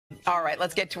All right,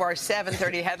 let's get to our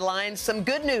 7:30 headlines. Some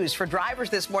good news for drivers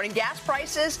this morning. Gas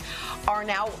prices are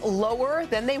now lower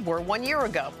than they were 1 year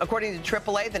ago. According to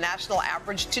AAA, the national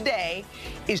average today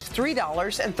is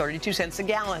 $3.32 a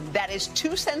gallon. That is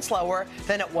 2 cents lower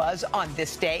than it was on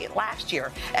this day last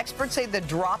year. Experts say the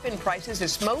drop in prices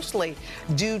is mostly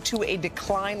due to a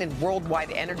decline in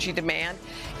worldwide energy demand.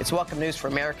 It's welcome news for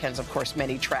Americans, of course,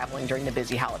 many traveling during the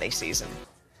busy holiday season.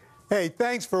 Hey,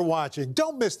 thanks for watching.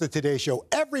 Don't miss the Today Show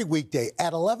every weekday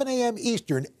at 11 a.m.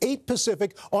 Eastern, 8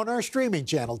 Pacific on our streaming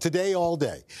channel, Today All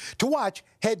Day. To watch,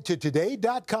 head to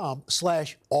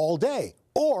today.com/allday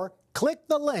or click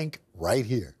the link right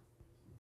here.